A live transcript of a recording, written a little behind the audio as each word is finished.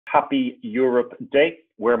Happy Europe Day.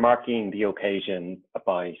 We're marking the occasion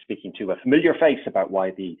by speaking to a familiar face about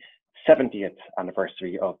why the 70th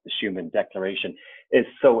anniversary of the Schuman Declaration is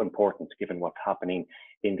so important given what's happening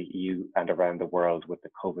in the EU and around the world with the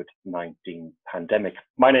COVID-19 pandemic.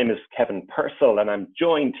 My name is Kevin Purcell and I'm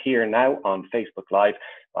joined here now on Facebook Live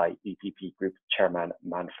by EPP Group Chairman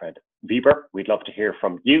Manfred Weber. We'd love to hear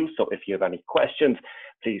from you, so if you have any questions,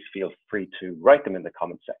 please feel free to write them in the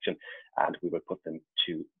comment section and we will put them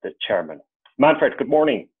to the chairman. Manfred, good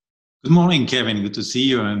morning. Good morning, Kevin. Good to see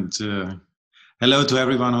you, and hello to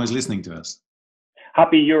everyone who is listening to us.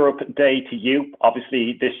 Happy Europe Day to you.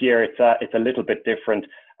 Obviously, this year it's a little bit different.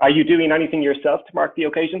 Are you doing anything yourself to mark the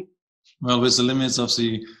occasion? Well, with the limits of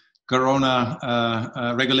the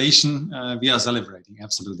Corona regulation, we are celebrating,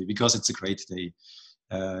 absolutely, because it's a great day.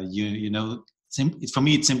 For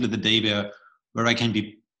me, it's simply the day where I can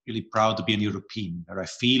be really proud to be an European, where I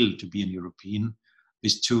feel to be an European,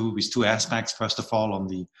 with two aspects. First of all, on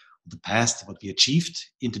the past, what we achieved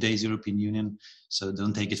in today's European Union. So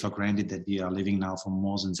don't take it for granted that we are living now for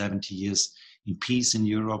more than 70 years in peace in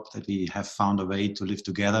Europe, that we have found a way to live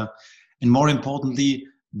together. And more importantly,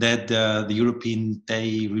 that the European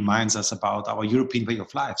Day reminds us about our European way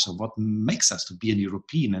of life. So what makes us to be an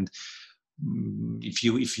European? And if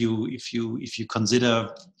you consider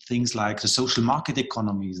things like the social market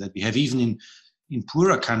economies that we have, even in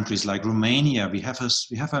poorer countries like Romania, we have a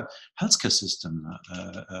healthcare system.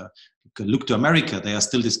 You can look to America; they are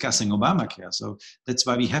still discussing Obamacare. So that's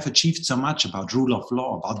why we have achieved so much about rule of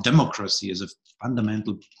law, about democracy as a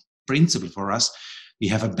fundamental principle for us. We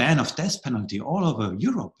have a ban of death penalty all over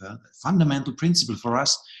Europe, a fundamental principle for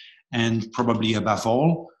us, and probably above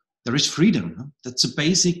all, there is freedom. That's a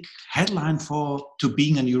basic headline to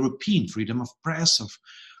being a European: freedom of press, of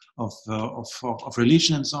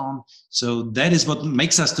religion and so on. So that is what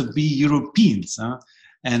makes us to be Europeans,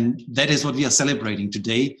 and that is what we are celebrating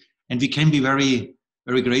today. And we can be very,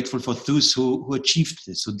 very grateful for those who achieved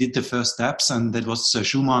this, who did the first steps, and that was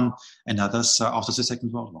Schuman and others after the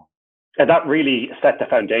Second World War. And that really set the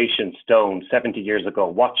foundation stone 70 years ago,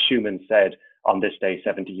 what Schuman said on this day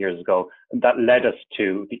 70 years ago, and that led us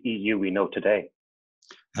to the EU we know today.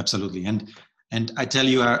 Absolutely. And I tell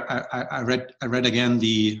you, I read again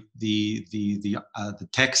the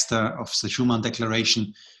text of the Schuman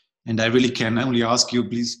Declaration, and I really can only ask you,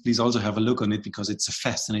 please also have a look on it, because it's a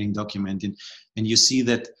fascinating document. And you see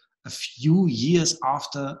that a few years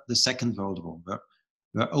after the Second World War,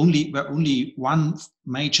 where only one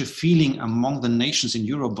major feeling among the nations in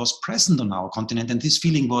Europe was present on our continent, and this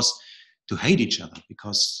feeling was to hate each other,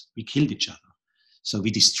 because we killed each other. So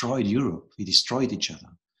we destroyed Europe, we destroyed each other.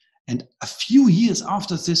 And a few years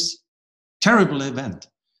after this terrible event,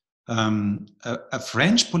 a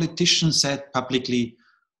French politician said publicly,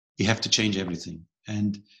 we have to change everything.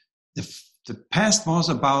 And the past was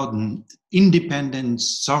about independent,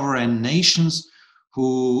 sovereign nations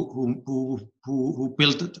who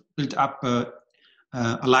built up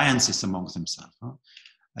alliances among themselves.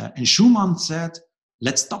 And Schuman said,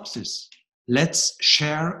 let's stop this. Let's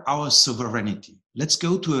share our sovereignty. Let's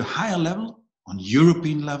go to a higher level, on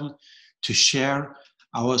European level, to share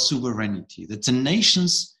our sovereignty. That the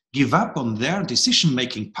nations give up on their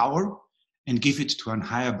decision-making power and give it to a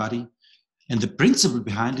higher body. And the principle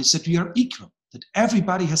behind it is that we are equal, that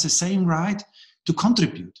everybody has the same right to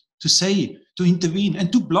contribute, to say, to intervene,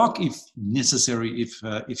 and to block if necessary,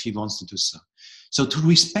 if he wants to do so. So to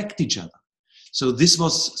respect each other. So this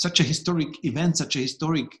was such a historic event, such a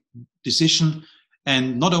historic decision.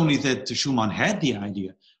 And not only that Schuman had the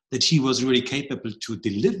idea, that he was really capable to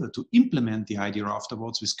deliver, to implement the idea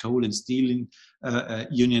afterwards with coal and steel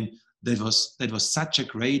union. That was such a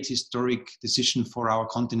great historic decision for our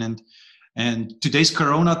continent. And today's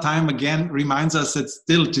Corona time again reminds us that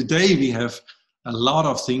still today we have a lot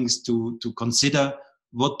of things to consider.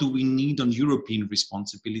 What do we need on European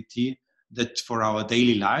responsibility, that for our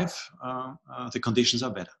daily life, the conditions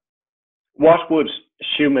are better? What would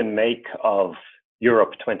Schuman make of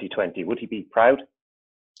Europe 2020? Would he be proud?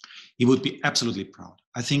 He would be absolutely proud.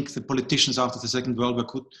 I think the politicians after the Second World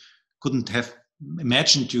War couldn't have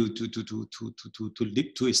imagined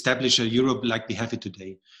to establish a Europe like we have it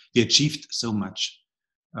today. We achieved so much.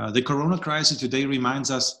 The Corona crisis today reminds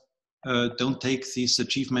us, don't take these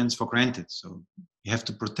achievements for granted. So we have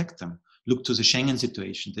to protect them. Look to the Schengen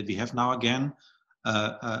situation, that we have now again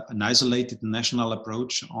an isolated national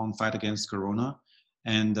approach on fight against Corona,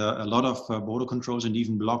 and a lot of border controls and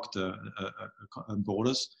even blocked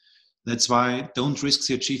borders. That's why don't risk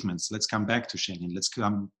the achievements. Let's come back to Schengen. Let's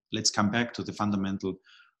come back to the fundamental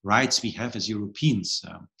rights we have as Europeans.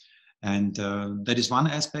 And that is one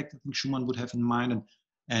aspect I think Schuman would have in mind.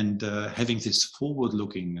 and having this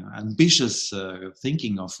forward-looking, ambitious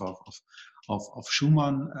thinking of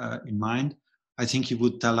Schuman in mind, I think he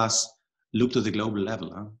would tell us, look to the global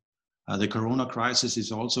level. The corona crisis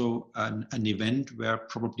is also an event where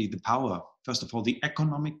probably the power, first of all, the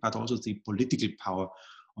economic, but also the political power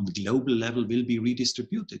on the global level will be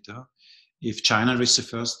redistributed. If China is the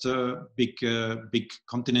first big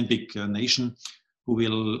continent, big nation who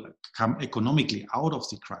will come economically out of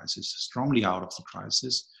the crisis, strongly out of the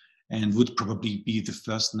crisis, and would probably be the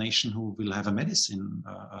first nation who will have a medicine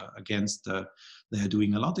against, they are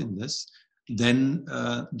doing a lot in this, then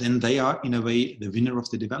they are in a way the winner of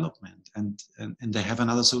the development, and they have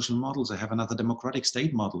another social model, they have another democratic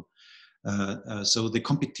state model. So the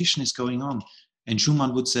competition is going on, and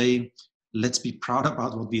Schuman would say, let's be proud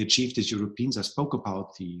about what we achieved as Europeans. I spoke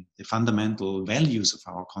about the fundamental values of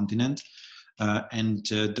our continent, and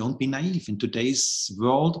don't be naive. In today's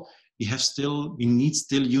world, we need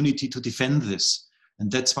still unity to defend this,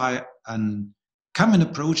 and that's why common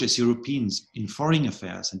approach as Europeans in foreign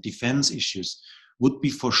affairs and defense issues would be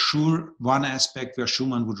for sure one aspect where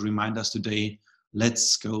Schuman would remind us today,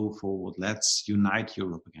 let's go forward, let's unite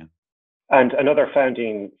Europe again. And another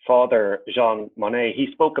founding father, Jean Monnet,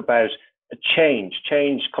 he spoke about a change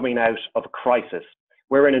coming out of a crisis.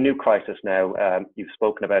 We're in a new crisis now. You've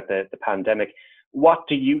spoken about the pandemic. What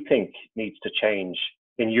do you think needs to change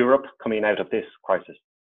in Europe coming out of this crisis?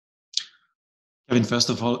 Kevin, first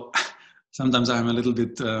of all, sometimes I'm a little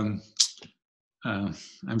bit,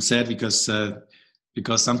 I'm sad because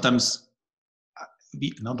sometimes,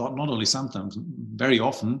 not only sometimes, very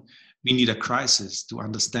often, we need a crisis to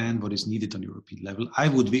understand what is needed on European level. I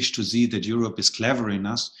would wish to see that Europe is clever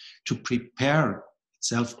enough to prepare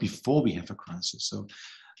itself before we have a crisis. So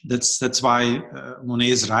that's why Monet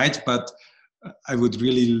is right, but I would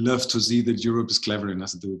really love to see that Europe is clever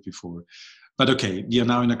enough to do it before. But okay, we are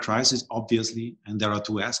now in a crisis, obviously, and there are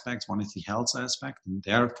two aspects. One is the health aspect, and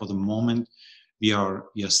there, for the moment, we are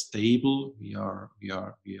stable. We are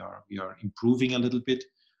improving a little bit,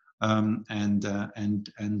 and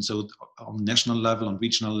so on national level, on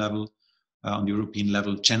regional level, on European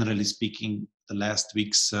level, generally speaking, the last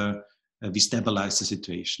weeks we stabilized the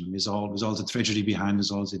situation with all the tragedy behind,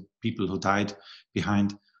 with all the people who died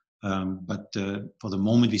behind. But for the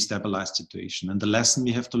moment, we stabilized the situation. And the lesson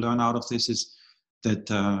we have to learn out of this is that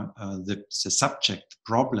the subject,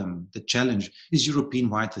 problem, the challenge is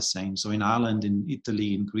European-wide the same. So in Ireland, in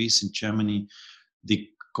Italy, in Greece, in Germany, the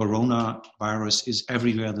coronavirus is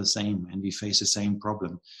everywhere the same, and we face the same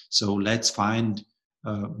problem. So let's find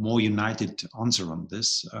a more united answer on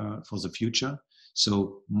this for the future.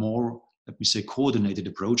 So more, let me say, coordinated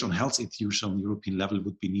approach on health issues on European level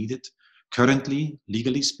would be needed. Currently,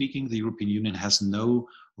 legally speaking, the European Union has no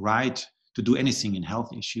right to do anything in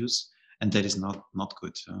health issues, and that is not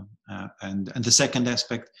good. And the second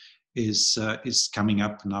aspect is coming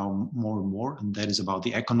up now more and more, and that is about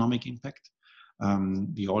the economic impact.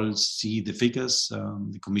 We all see the figures.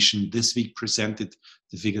 The Commission this week presented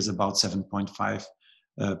the figures about 7.5%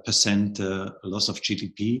 loss of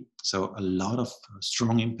GDP. So a lot of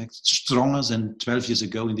strong impact, stronger than 12 years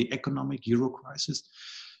ago in the economic Euro crisis.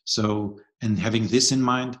 So, and having this in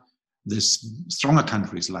mind, this stronger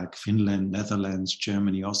countries like Finland, Netherlands,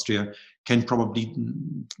 Germany, Austria can probably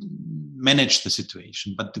manage the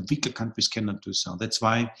situation, but the weaker countries cannot do so. That's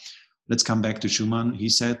why, let's come back to Schuman. He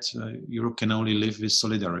said Europe can only live with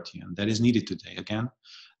solidarity, and that is needed today again.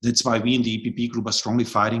 That's why we in the EPP group are strongly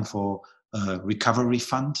fighting for a recovery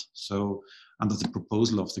fund. So under the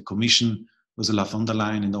proposal of the Commission, Ursula von der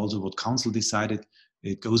Leyen, and also what Council decided,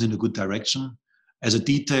 it goes in a good direction. As a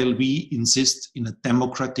detail, we insist in a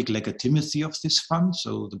democratic legitimacy of this fund.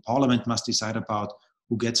 So the Parliament must decide about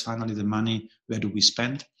who gets finally the money, where do we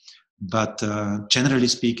spend. But generally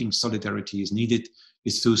speaking, solidarity is needed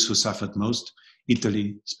with those who suffered most,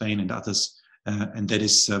 Italy, Spain, and others. And that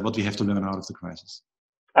is what we have to learn out of the crisis.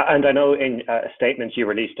 And I know in a statement you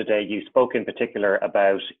released today, you spoke in particular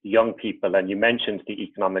about young people, and you mentioned the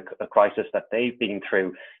economic crisis that they've been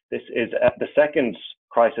through. This is the second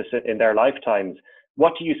crisis in their lifetimes.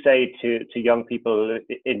 What do you say to young people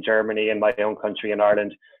in Germany, in my own country, in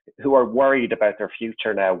Ireland, who are worried about their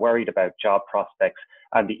future now, worried about job prospects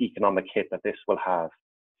and the economic hit that this will have?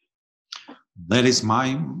 That is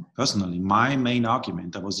personally my main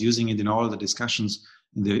argument. I was using it in all the discussions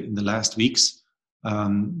in the last weeks.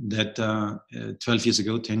 That 12 years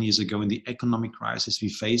ago, 10 years ago, in the economic crisis, we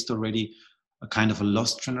faced already a kind of a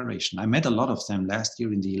lost generation. I met a lot of them last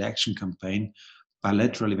year in the election campaign,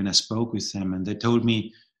 bilaterally when I spoke with them, and they told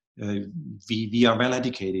me, we are well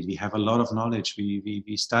educated, we have a lot of knowledge,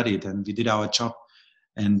 we studied and we did our job,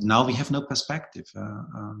 And now we have no perspective.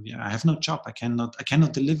 I have no job. I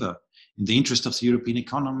cannot deliver in the interest of the European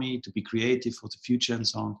economy, to be creative for the future and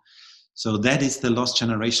so on. So that is the lost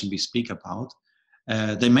generation we speak about.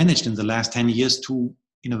 They managed in the last 10 years to,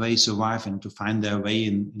 in a way, survive and to find their way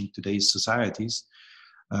in today's societies.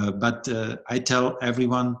 But I tell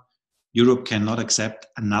everyone, Europe cannot accept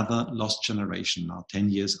another lost generation now, 10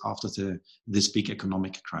 years after this big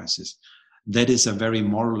economic crisis. That is a very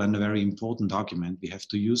moral and a very important argument we have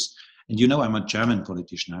to use. And you know, I'm a German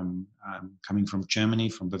politician. I'm coming from Germany,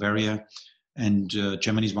 from Bavaria, and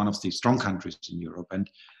Germany is one of the strong countries in Europe.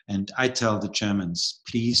 And I tell the Germans,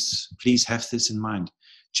 please have this in mind.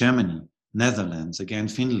 Germany, Netherlands, again,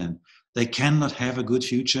 Finland, they cannot have a good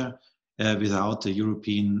future without the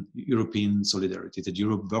European solidarity, that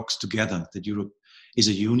Europe works together, that Europe is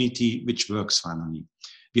a unity which works finally.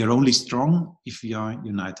 We are only strong if we are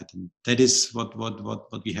united. And that is what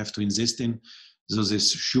we have to insist in. So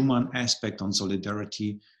this Schuman aspect on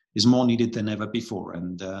solidarity is more needed than ever before.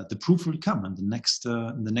 And the proof will come. And in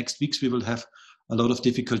the next weeks, we will have a lot of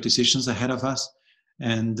difficult decisions ahead of us.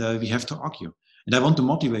 And we have to argue. And I want to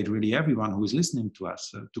motivate really everyone who is listening to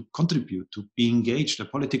us to contribute, to be engaged. The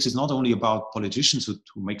politics is not only about politicians who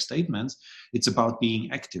make statements, it's about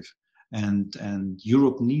being active. And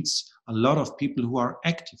Europe needs a lot of people who are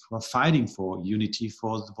active, who are fighting for unity,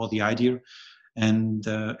 for the idea. And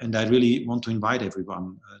I really want to invite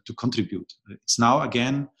everyone to contribute. It's now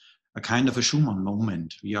again a kind of a Schuman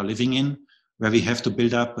moment we are living in, where we have to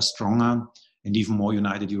build up a stronger and even more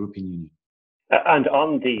united European Union. And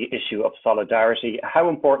on the issue of solidarity, how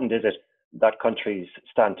important is it that countries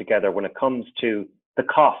stand together when it comes to the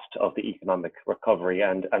cost of the economic recovery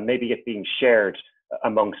and maybe it being shared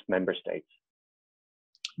amongst member states?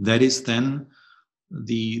 That is then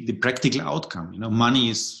the practical outcome. You know, money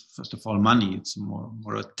is, first of all, money. It's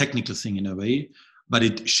more a technical thing in a way, but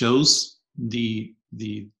it shows the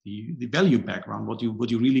value background, what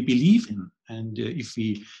you really believe in. And if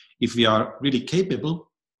we are really capable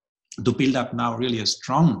to build up now really a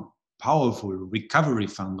strong, powerful recovery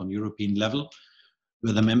fund on European level,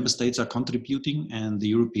 where the member states are contributing and the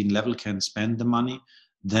European level can spend the money,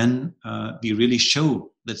 then we really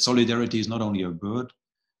show that solidarity is not only a word,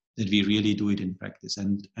 that we really do it in practice.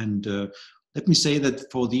 And let me say that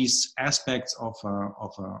for these aspects of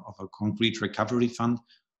a concrete recovery fund,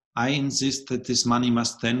 I insist that this money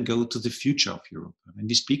must then go to the future of Europe. When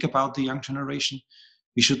we speak about the young generation,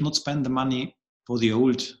 we should not spend the money for the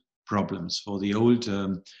old problems, for the old,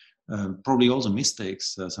 probably also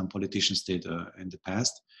mistakes some politicians did in the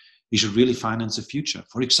past. We should really finance the future.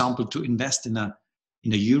 For example, to invest in a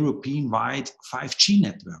European-wide 5G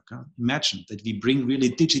network. Imagine that we bring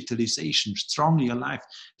really digitalization strongly alive.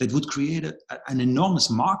 That would create an enormous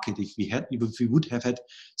market if we would have had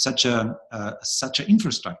such an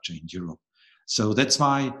infrastructure in Europe. So that's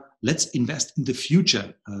why let's invest in the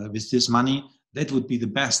future with this money. That would be the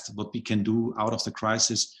best what we can do out of the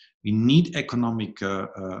crisis. We need economic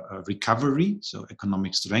recovery, so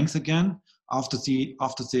economic strength again after the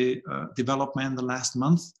development in the last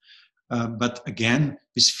month. But again,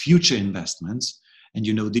 with future investments, and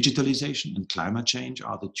you know, digitalization and climate change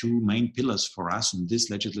are the two main pillars for us in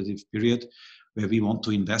this legislative period, where we want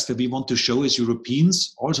to invest, where we want to show as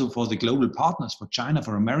Europeans, also for the global partners, for China,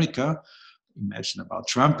 for America. Imagine about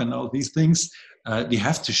Trump and all these things. We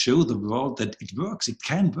have to show the world that it works, it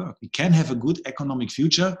can work. We can have a good economic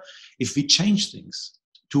future if we change things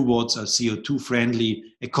towards a CO2-friendly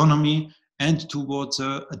economy and towards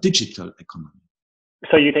a digital economy.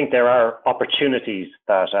 So you think there are opportunities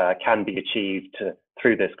that can be achieved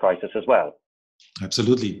through this crisis as well?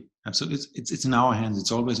 Absolutely. Absolutely. It's in our hands.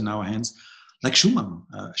 It's always in our hands. Like Schuman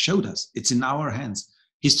showed us, it's in our hands.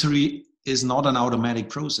 History is not an automatic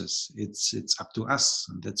process. It's up to us.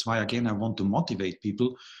 And that's why, again, I want to motivate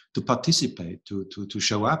people to participate, to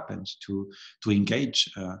show up and to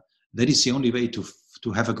engage. That is the only way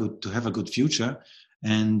to have a good future.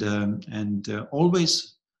 And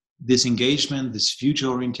always this engagement, this future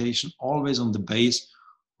orientation, always on the base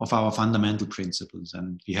of our fundamental principles.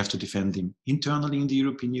 And we have to defend them internally in the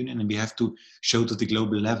European Union, and we have to show to the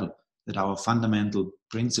global level that our fundamental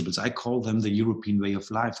principles, I call them the European way of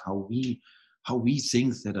life, how we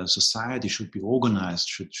think that a society should be organized,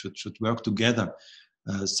 should work together,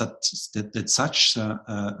 such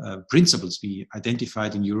principles we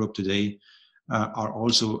identified in Europe today are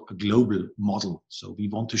also a global model. So we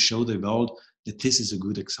want to show the world that this is a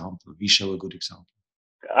good example. We show a good example.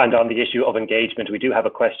 And on the issue of engagement, we do have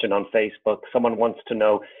a question on Facebook. Someone wants to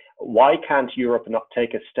know, why can't Europe not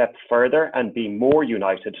take a step further and be more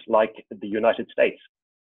united like the United States?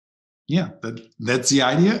 Yeah, that's the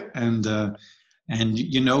idea. And And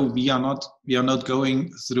we are not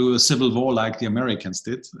going through a civil war like the Americans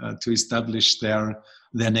did to establish their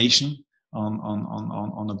nation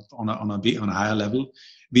on a higher level.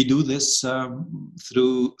 We do this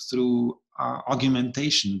through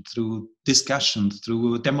argumentation, through discussion,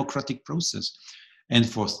 through a democratic process. And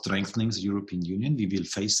for strengthening the European Union, we will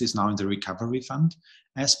face this now in the recovery fund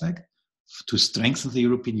aspect. To strengthen the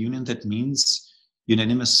European Union, that means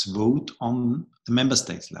unanimous vote on the member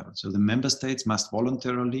states level. So the member states must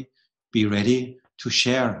voluntarily be ready to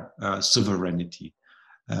share sovereignty.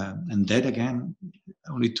 And that, again,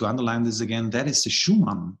 only to underline this again, that is the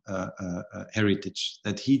Schuman heritage,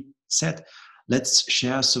 that he said, let's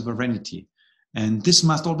share sovereignty. And this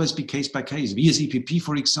must always be case by case. We as EPP,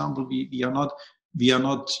 for example, we are not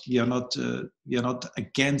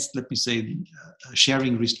against, let me say,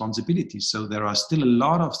 sharing responsibilities. So there are still a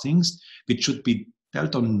lot of things which should be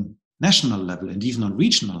dealt on national level and even on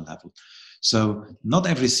regional level. So not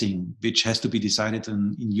everything which has to be decided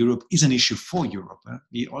in Europe is an issue for Europe.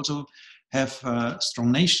 We also have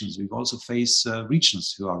strong nations. We also face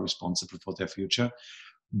regions who are responsible for their future.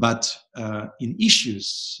 But on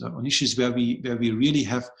issues where we really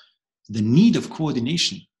have the need of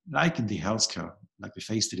coordination, like in the healthcare, like we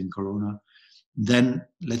faced it in Corona, then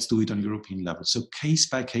let's do it on European level. So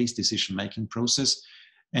case-by-case decision-making process.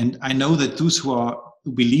 And I know that those who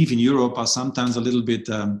believe in Europe are sometimes a little bit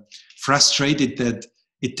frustrated that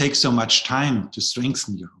it takes so much time to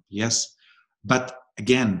strengthen Europe. Yes, but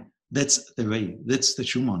again, that's the way. That's the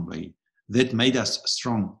Schuman way. That made us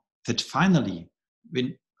strong. That finally,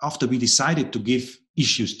 after we decided to give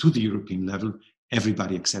issues to the European level,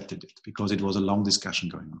 everybody accepted it because it was a long discussion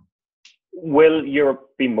going on. Will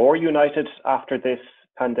Europe be more united after this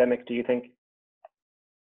pandemic, do you think?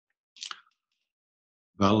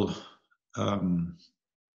 Well,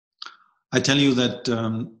 I tell you that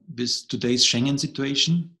with today's Schengen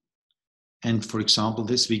situation, and for example,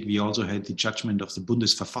 this week we also had the judgment of the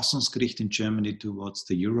Bundesverfassungsgericht in Germany towards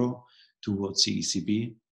the euro, towards the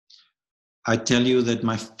ECB. I tell you that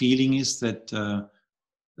my feeling is that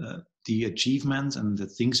the achievements and the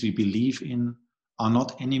things we believe in are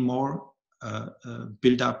not anymore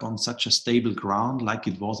built up on such a stable ground like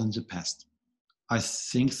it was in the past. I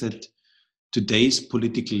think that today's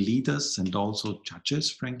political leaders and also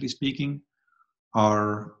judges, frankly speaking,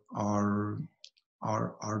 are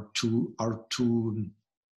to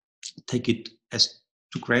take it as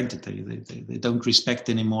to granted. They don't respect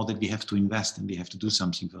anymore that we have to invest and we have to do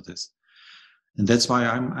something for this. And that's why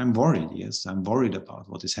I'm worried. Yes, I'm worried about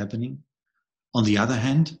what is happening. On the other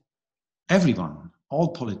hand, everyone, all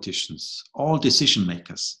politicians, all decision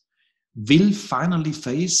makers will finally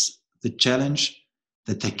face the challenge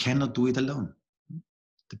that they cannot do it alone.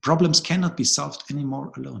 The problems cannot be solved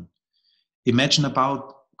anymore alone. Imagine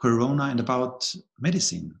about Corona and about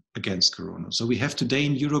medicine against Corona. So we have today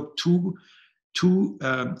in Europe two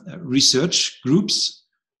research groups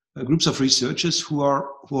of researchers who are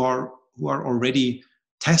already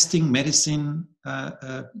testing medicine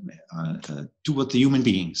toward the human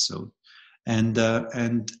beings. So, and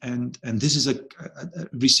this is a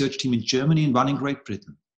research team in Germany and one in Great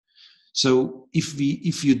Britain. So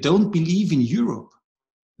if you don't believe in Europe,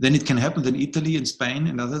 then it can happen that Italy and Spain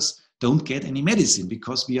and others don't get any medicine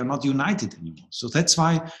because we are not united anymore. So that's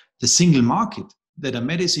why the single market, that a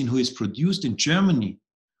medicine who is produced in Germany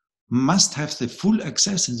must have the full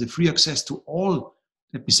access and the free access to all,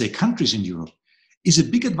 let me say, countries in Europe, is a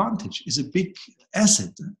big advantage, is a big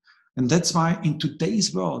asset. And that's why in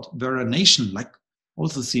today's world, where a nation like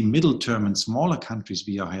also the middle term and smaller countries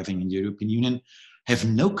we are having in the European Union have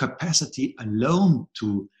no capacity alone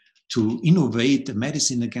to innovate the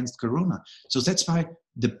medicine against Corona. So that's why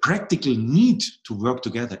the practical need to work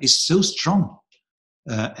together is so strong.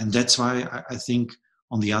 And that's why I think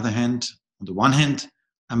on the one hand,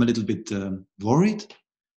 I'm a little bit worried,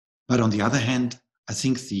 but on the other hand, I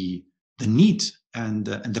think the need and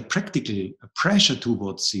the practical pressure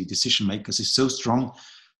towards the decision makers is so strong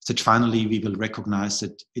that finally we will recognize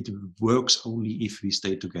that it works only if we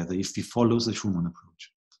stay together, if we follow the Schuman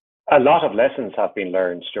approach. A lot of lessons have been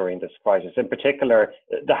learned during this crisis, in particular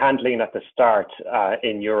the handling at the start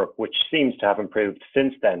in Europe, which seems to have improved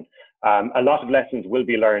since then. A lot of lessons will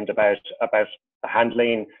be learned about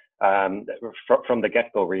handling from the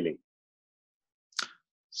get-go, really.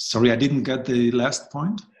 Sorry, I didn't get the last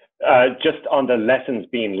point. Just on the lessons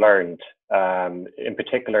being learned. In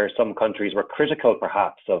particular, some countries were critical,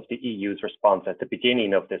 perhaps, of the EU's response at the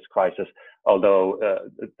beginning of this crisis, although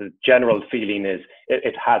the general feeling is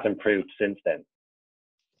it has improved since then.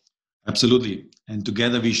 Absolutely. And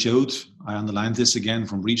together we showed, I underline this again,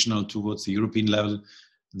 from regional towards the European level,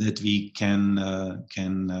 that we can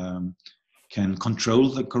control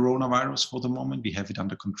the coronavirus for the moment. We have it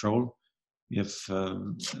under control. We have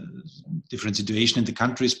different situation in the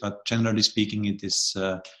countries, but generally speaking, it is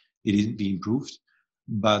being improved.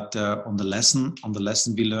 But on the lesson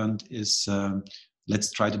we learned is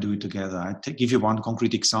let's try to do it together. Give you one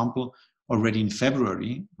concrete example. Already in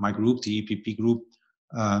February, my group, the EPP group,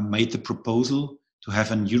 made the proposal to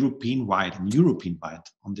have an European-wide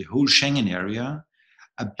on the whole Schengen area,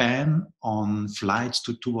 a ban on flights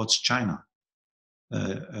towards China.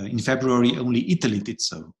 In February, only Italy did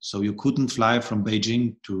so. So you couldn't fly from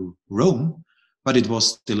Beijing to Rome, but it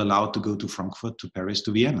was still allowed to go to Frankfurt, to Paris,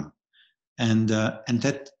 to Vienna. And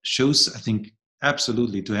that shows, I think,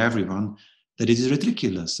 absolutely to everyone that it is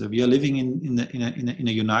ridiculous. We are living in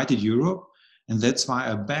a united Europe, and that's why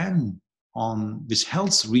a ban on, with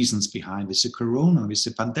health reasons behind, with the corona, with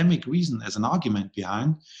the pandemic reason as an argument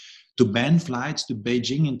behind, to ban flights to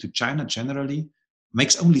Beijing and to China generally,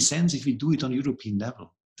 makes only sense if we do it on European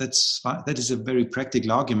level. That is a very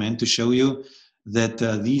practical argument to show you that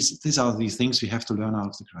these are the things we have to learn out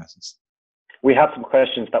of the crisis. We have some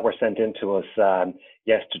questions that were sent in to us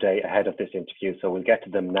yesterday ahead of this interview, so we'll get to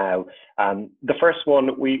them now. The first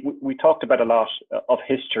one, we talked about a lot of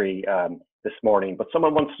history this morning, but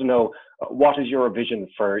someone wants to know, what is your vision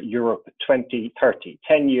for Europe 2030?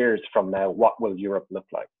 10 years from now, what will Europe look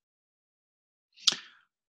like?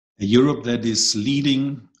 A Europe that is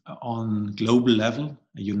leading on global level,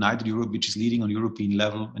 a united Europe which is leading on European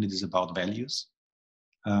level when it is about values.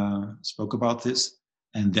 Spoke about this,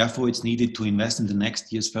 and therefore it's needed to invest in the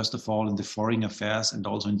next years, first of all, in the foreign affairs and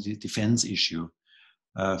also in the defense issue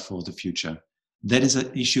for the future. That is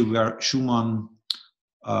an issue where Schuman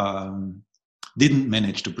didn't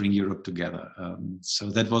manage to bring Europe together.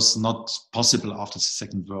 So that was not possible after the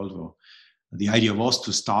Second World War. The idea was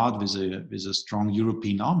to start with a strong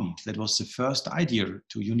European army. That was the first idea,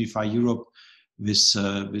 to unify Europe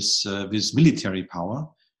with military power.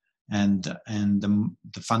 And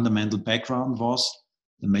the fundamental background was,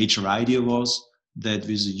 the major idea was that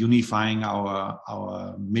with unifying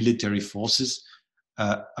our military forces,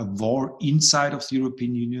 a war inside of the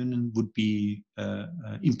European Union would be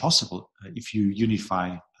impossible if you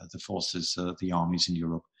unify the forces, the armies in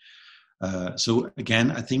Europe. So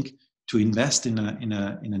again, I think to invest in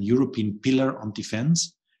a European pillar on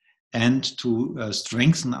defense and to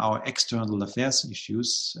strengthen our external affairs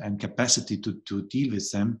issues and capacity to deal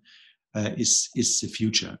with them is the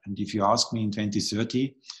future. And if you ask me in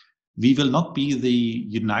 2030, we will not be the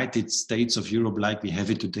United States of Europe like we have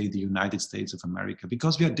it today, the United States of America,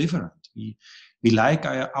 because we are different. We like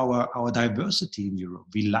our diversity in Europe.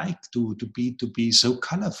 We like to be so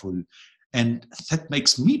colorful. And that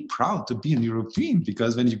makes me proud to be an European,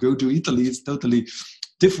 because when you go to Italy, it's totally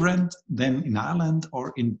different than in Ireland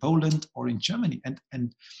or in Poland or in Germany.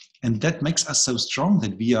 And that makes us so strong,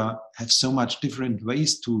 that we have so much different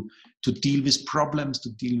ways to deal with problems, to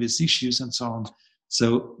deal with issues and so on.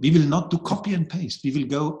 So we will not do copy and paste. We will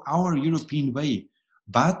go our European way.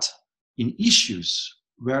 But in issues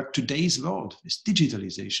where today's world is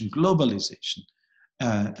digitalization, globalization,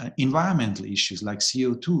 environmental issues like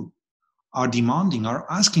CO2, are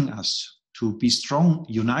asking us to be strong,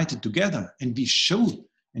 united together, and we show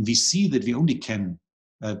and we see that we only can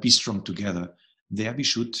be strong together. There we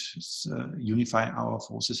should unify our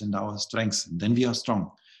forces and our strengths, and then we are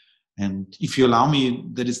strong. And if you allow me,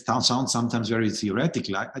 that it sounds sometimes very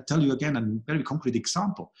theoretical. I tell you again a very concrete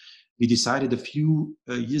example. We decided a few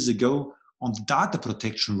years ago on the data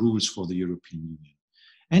protection rules for the European Union,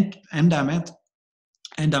 and I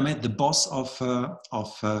met the boss of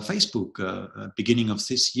Facebook beginning of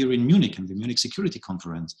this year in Munich, in the Munich Security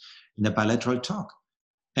Conference, in a bilateral talk.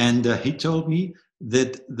 And he told me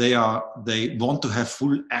that they want to have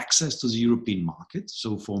full access to the European market.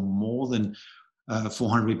 So for more than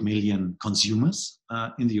 400 million consumers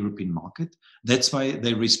in the European market. That's why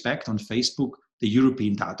they respect on Facebook the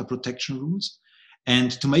European data protection rules.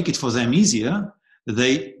 And to make it for them easier,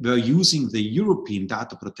 they were using the European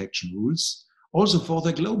data protection rules also for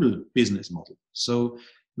the global business model. So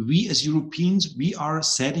we as Europeans, we are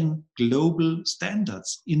setting global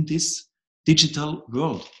standards in this digital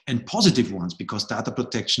world, and positive ones, because data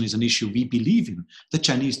protection is an issue we believe in. The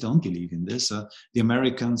Chinese don't believe in this. The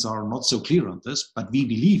Americans are not so clear on this, but we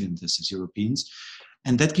believe in this as Europeans.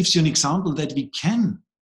 And that gives you an example that we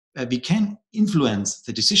can influence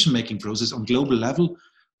the decision-making process on global level,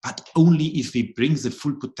 but only if we bring the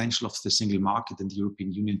full potential of the single market and the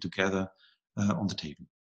European Union together on the table.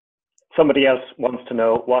 Somebody else wants to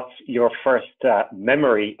know, what's your first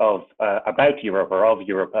memory of about Europe, or of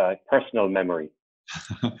Europe, personal memory?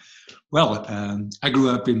 Well, I grew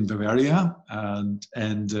up in Bavaria, and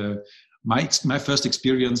my first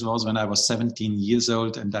experience was when I was 17 years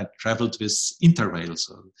old, and I traveled with Interrail,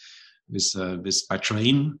 so with by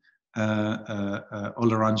train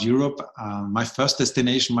all around Europe. My first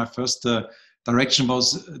destination, my first direction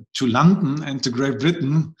was to London and to Great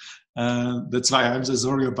Britain. That's why I'm so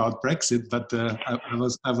sorry about Brexit. But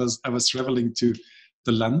I was traveling to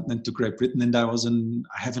London and to Great Britain, and I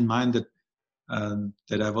have in mind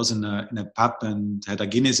that I was in a pub and had a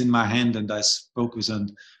Guinness in my hand, and I spoke with an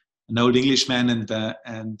old Englishman,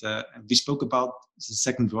 and we spoke about the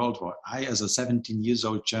Second World War. I, as a 17 years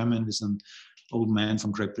old German, with an old man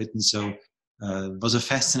from Great Britain, so it was a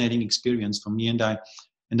fascinating experience for me, and I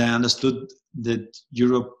understood that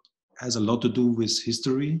Europe has a lot to do with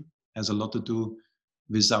history, has a lot to do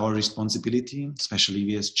with our responsibility, especially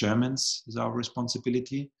we as Germans, is our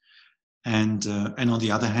responsibility, and on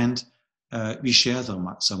the other hand, we share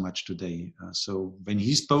so much today. So when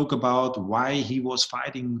he spoke about why he was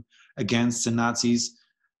fighting against the Nazis,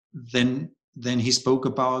 then he spoke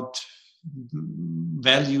about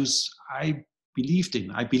values I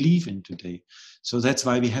believe in today. So that's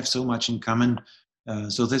why we have so much in common.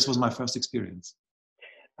 So this was my first experience.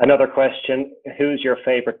 Another question, who's your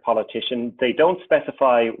favorite politician? They don't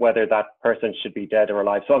specify whether that person should be dead or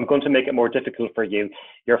alive. So I'm going to make it more difficult for you.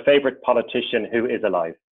 Your favorite politician who is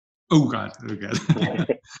alive? Oh God.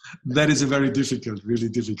 That is a very difficult, really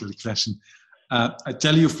difficult question. I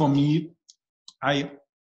tell you, for me, I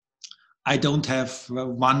don't have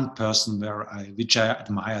one person which I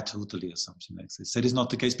admire totally or something like this. That is not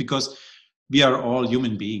the case, because we are all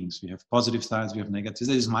human beings. We have positive sides, we have negatives.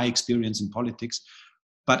 That is my experience in politics.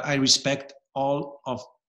 But I respect all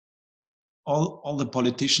the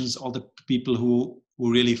politicians, all the people who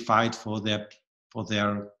really fight for their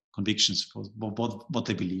convictions, for what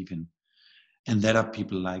they believe in. And there are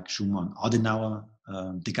people like Schumann, Adenauer,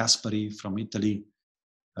 De Gasperi from Italy,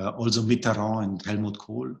 also Mitterrand and Helmut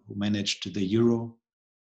Kohl, who managed the euro.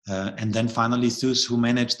 And then finally those who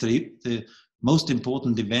managed the most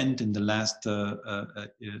important event in the last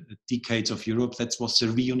decades of Europe. That was the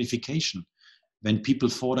reunification, when people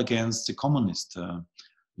fought against the communists,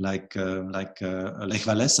 like Lech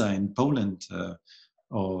Walesa in Poland,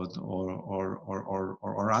 or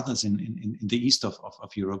others in the east of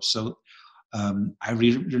Europe. So I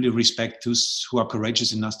really respect those who are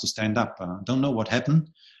courageous enough to stand up. Don't know what happened,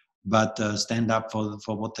 but stand up for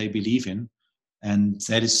what they believe in. And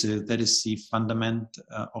that is the fundament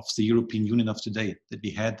of the European Union of today, that we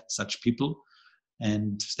had such people.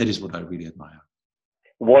 And that is what I really admire.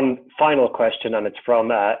 One final question, and it's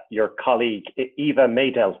from your colleague, Eva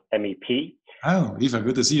Maydell, MEP. Oh, Eva,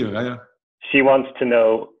 good to see you. Yeah. She wants to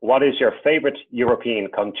know, what is your favorite European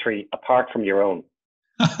country apart from your own?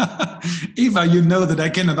 Eva, you know that I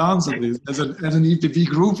cannot answer this as an EPP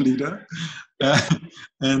group leader,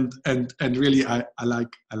 and really I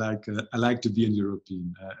like to be an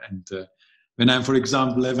European. And when I'm, for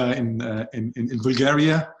example, ever in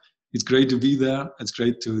Bulgaria, it's great to be there. It's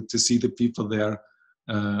great to see the people there,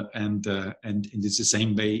 and it's the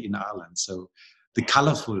same way in Ireland. So the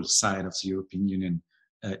colorful side of the European Union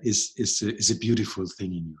is a beautiful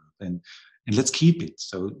thing in Europe, and let's keep it.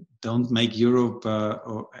 So don't make Europe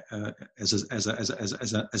as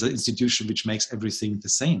an institution which makes everything the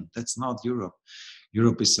same. That's not Europe.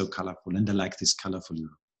 Europe is so colorful, and I like this colorful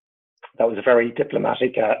Europe. That was a very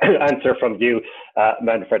diplomatic answer from you,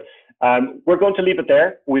 Manfred. We're going to leave it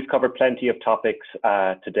there. We've covered plenty of topics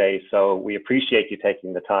today, so we appreciate you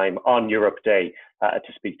taking the time on Europe Day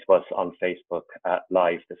to speak to us on Facebook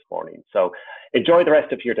Live this morning. So enjoy the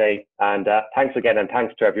rest of your day, and thanks again, and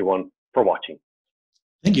thanks to everyone for watching.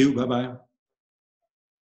 Thank you. Bye-bye.